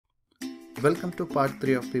Welcome to part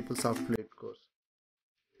 3 of PeopleSoft Fluid course.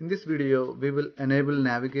 In this video, we will enable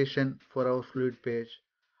navigation for our Fluid page,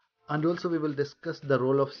 and also we will discuss the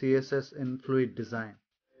role of CSS in Fluid design.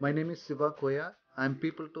 My name is Siva Koya. I am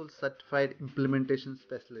PeopleTools Certified Implementation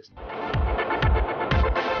Specialist.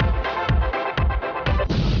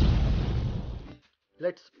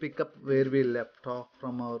 Let's pick up where we left off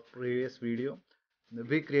from our previous video.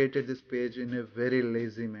 We created this page in a very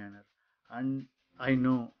lazy manner, and I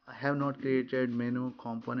know I have not created menu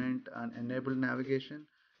component and enabled navigation,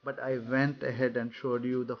 but I went ahead and showed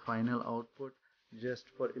you the final output just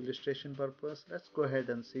for illustration purpose. Let's go ahead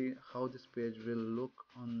and see how this page will look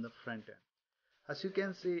on the front end. As you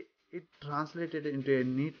can see, it translated into a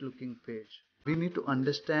neat looking page. We need to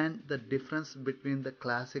understand the difference between the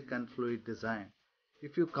classic and fluid design.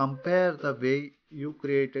 If you compare the way you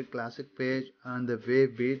created classic page and the way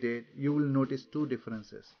we did, you will notice two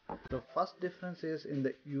differences. The first difference is in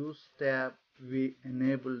the use tab we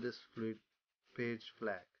enable this fluid page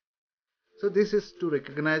flag. So this is to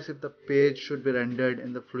recognize if the page should be rendered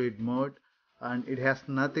in the fluid mode, and it has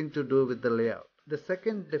nothing to do with the layout. The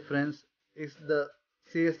second difference is the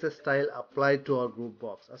CSS style applied to our group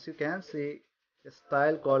box. As you can see, a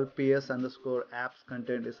style called ps_apps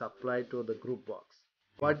content is applied to the group box.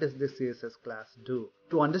 What does this CSS class do?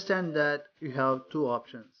 To understand that, you have two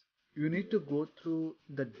options. You need to go through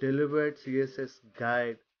the delivered CSS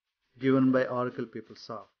guide given by Oracle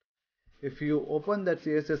PeopleSoft. If you open that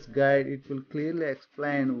CSS guide, it will clearly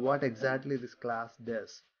explain what exactly this class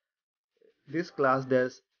does. This class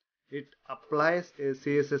it applies a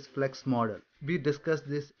CSS flex model. We discussed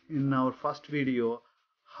this in our first video,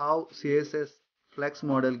 how CSS flex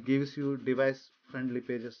model gives you device friendly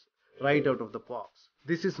pages right out of the box.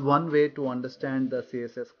 This is one way to understand the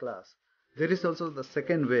CSS class. There is also the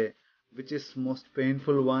second way, which is most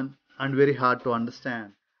painful one and very hard to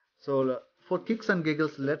understand. So for kicks and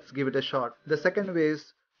giggles, let's give it a shot. The second way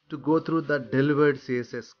is to go through the delivered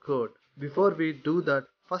CSS code. Before we do that,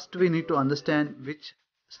 first we need to understand which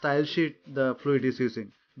style sheet the fluid is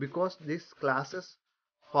using, because these classes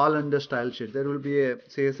fall under style sheet. There will be a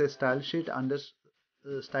CSS style sheet. Under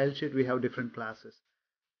style sheet we have different classes.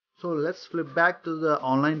 So let's flip back to the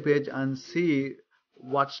online page and see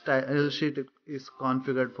what style sheet is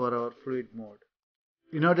configured for our fluid mode.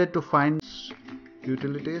 In order to find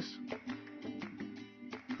utilities,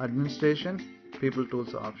 administration,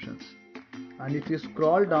 PeopleTools options, and if you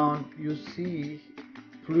scroll down, you see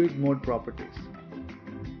fluid mode properties,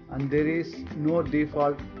 and there is no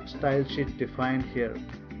default style sheet defined here.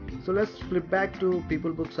 So let's flip back to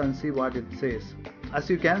PeopleBooks and see what it says. As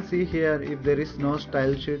you can see here, if there is no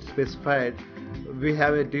style sheet specified, we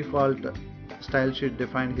have a default style sheet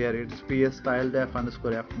defined here. It's ps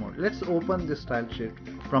style_f mode. Let's open this style sheet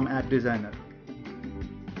from App Designer.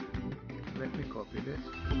 Let me copy this.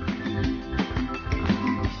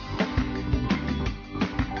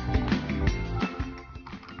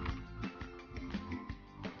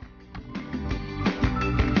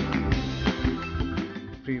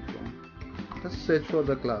 Freeform. Let's search for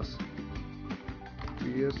the class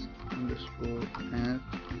ps_app_content.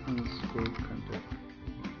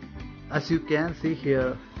 As you can see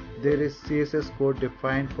here, there is CSS code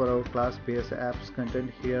defined for our class ps_apps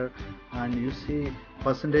content here, and you see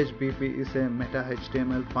 %bp is a meta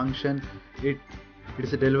HTML function. It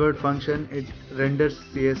is a delivered function. It renders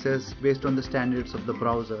CSS based on the standards of the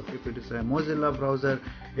browser. If it is a Mozilla browser,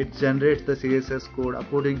 it generates the CSS code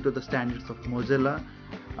according to the standards of Mozilla,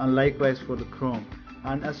 and likewise for the Chrome.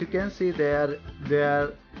 And as you can see, they are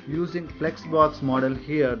using flexbox model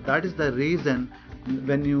here. That is the reason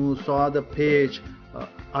when you saw the page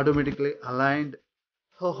automatically aligned.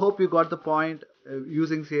 So hope you got the point.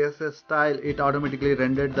 Using CSS style, it automatically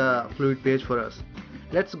rendered the fluid page for us.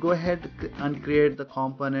 Let's go ahead and create the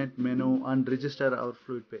component menu and register our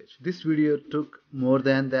fluid page. This video took more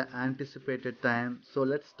than the anticipated time, so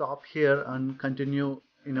let's stop here and continue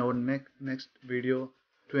in our next video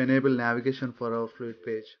to enable navigation for our fluid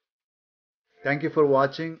page. Thank you for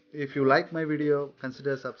watching. If you like my video,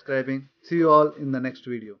 consider subscribing. See you all in the next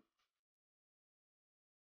video.